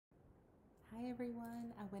Hi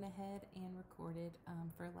everyone, I went ahead and recorded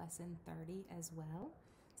for lesson 30 as well.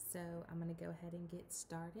 So I'm going to go ahead and get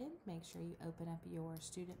started. Make sure you open up your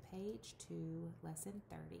student page to lesson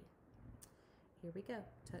 30. Here we go.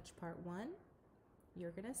 Touch part 1.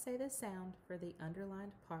 You're going to say the sound for the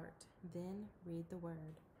underlined part, then read the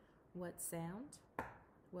word. What sound?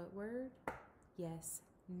 What word? Yes,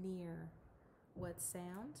 near. What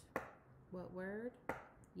sound? What word?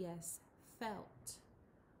 Yes, felt.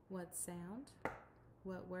 What sound?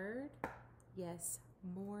 What word? Yes,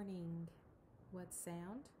 morning. What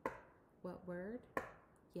sound? What word?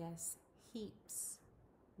 Yes, heaps.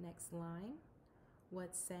 Next line.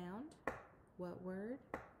 What sound? What word?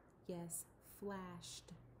 Yes,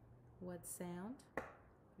 flashed. What sound?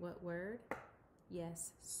 What word?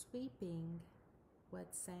 Yes, sweeping.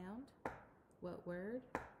 What sound? What word?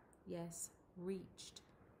 Yes, reached.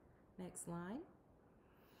 Next line.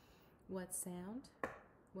 What sound?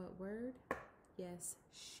 What word? Yes,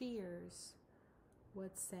 shears.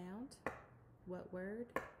 What sound? What word?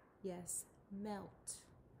 Yes, melt.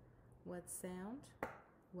 What sound?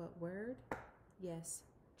 What word? Yes,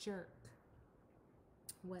 jerk.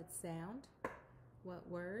 What sound? What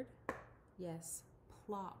word? Yes,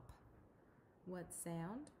 plop. What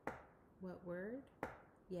sound? What word?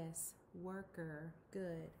 Yes, worker.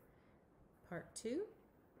 Good. Part 2.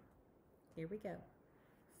 Here we go.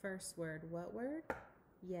 First word, what word?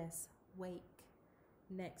 Yes, wake.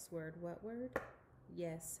 Next word, what word?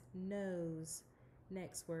 Yes, nose.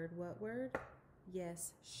 Next word, what word?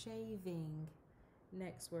 Yes, shaving.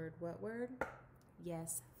 Next word, what word?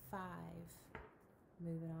 Yes, 5.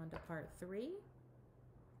 Moving on to part 3.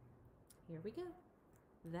 Here we go.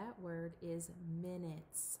 That word is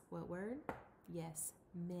minutes. What word? Yes,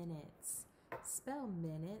 minutes. Spell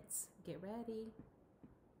minutes. Get ready.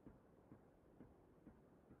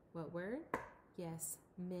 What word? Yes,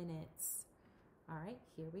 minutes. All right,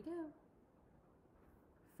 here we go.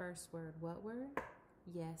 First word, what word?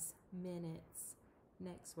 Yes, minutes.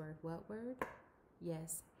 Next word, what word?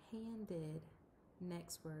 Yes, handed.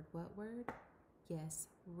 Next word, what word? Yes,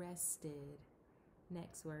 rested.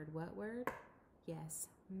 Next word, what word? Yes,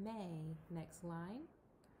 may. Next line.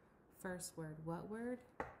 First word, what word?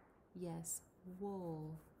 Yes,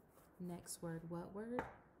 wool. Next word, what word?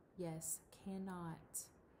 Yes, cannot.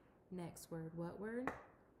 Next word, what word?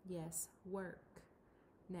 Yes, work.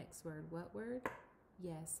 Next word, what word?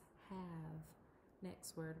 Yes, have.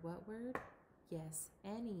 Next word, what word? Yes,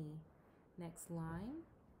 any. Next line.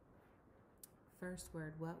 First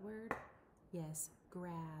word, what word? Yes,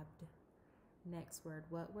 grabbed. Next word,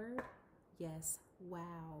 what word? Yes,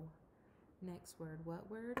 wow. Next word, what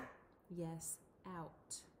word? Yes,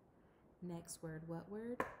 out. Next word, what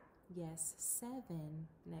word? Yes, 7.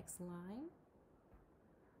 Next line.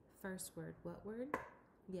 First word, what word?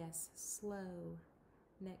 Yes, slow.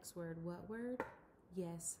 Next word, what word?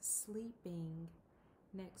 Yes, sleeping.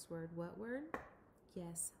 Next word, what word?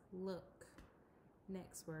 Yes, look.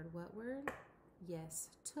 Next word, what word? Yes,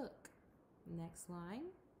 took. Next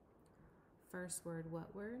line. First word,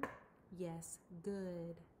 what word? Yes,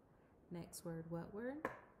 good. Next word, what word?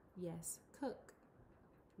 Yes, cook.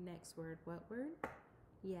 Next word, what word?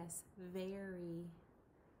 Yes, very.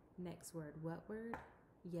 Next word, what word?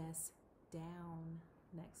 Yes, down.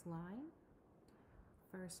 Next line.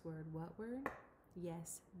 First word, what word?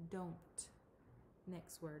 Yes, don't.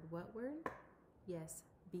 Next word, what word? Yes,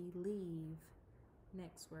 believe.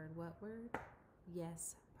 Next word, what word?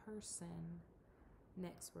 Yes, person.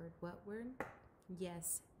 Next word, what word?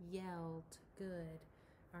 Yes, yelled. Good.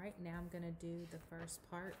 All right, now I'm going to do the first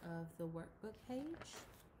part of the workbook page.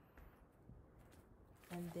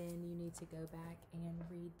 And then you need to go back and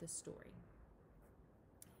read the story.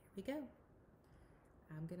 Here we go.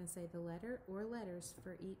 I'm going to say the letter or letters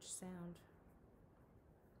for each sound.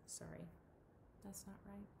 Sorry, that's not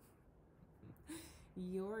right.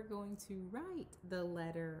 You're going to write the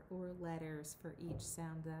letter or letters for each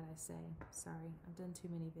sound that I say. Sorry, I've done too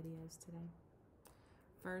many videos today.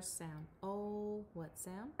 First sound, O. What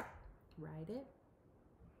sound? Write it.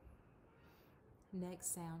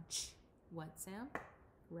 Next sound, ch. What sound?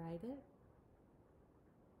 Write it.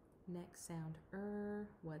 Next sound,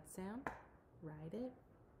 What sound? Write it.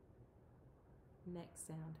 Next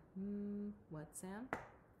sound, What sound?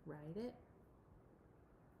 Write it.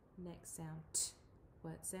 Next sound, t.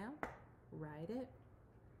 What sound? Write it.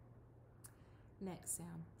 Next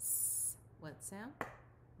sound, s. What sound?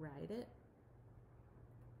 Write it.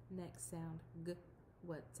 Next sound, g.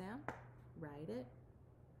 What sound? Write it.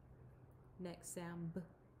 Next sound, b.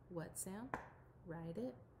 What sound? Write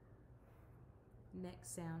it.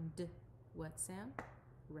 Next sound, d. What sound?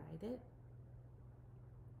 Write it.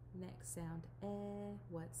 Next sound, eh.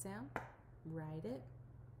 What sound? Write it.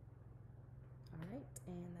 All right,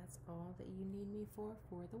 and that's all that you need me for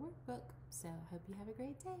the workbook. So I hope you have a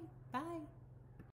great day. Bye.